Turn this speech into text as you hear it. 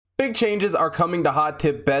big changes are coming to Hot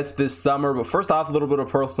Tip Bets this summer. But first off, a little bit of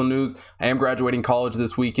personal news. I am graduating college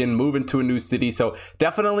this weekend, moving to a new city. So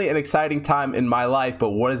definitely an exciting time in my life.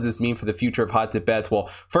 But what does this mean for the future of Hot Tip Bets?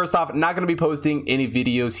 Well, first off, not going to be posting any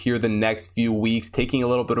videos here the next few weeks, taking a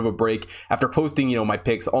little bit of a break after posting, my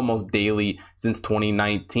picks almost daily since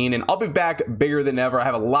 2019. And I'll be back bigger than ever. I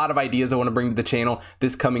have a lot of ideas I want to bring to the channel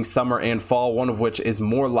this coming summer and fall, one of which is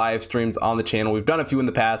more live streams on the channel. We've done a few in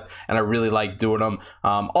the past, and I really like doing them.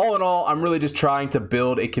 All in all, I'm really just trying to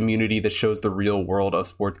build a community that shows the real world of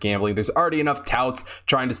sports gambling. There's already enough touts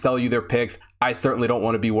trying to sell you their picks. I certainly don't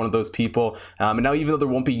want to be one of those people. And now, even though there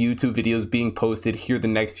won't be YouTube videos being posted here the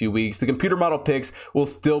next few weeks, the computer model picks will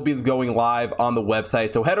still be going live on the website.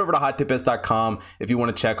 So head over to hottipbets.com if you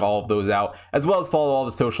want to check all of those out, as well as follow all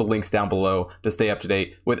the social links down below to stay up to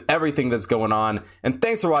date with everything that's going on. And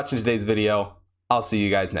thanks for watching today's video. I'll see you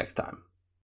guys next time.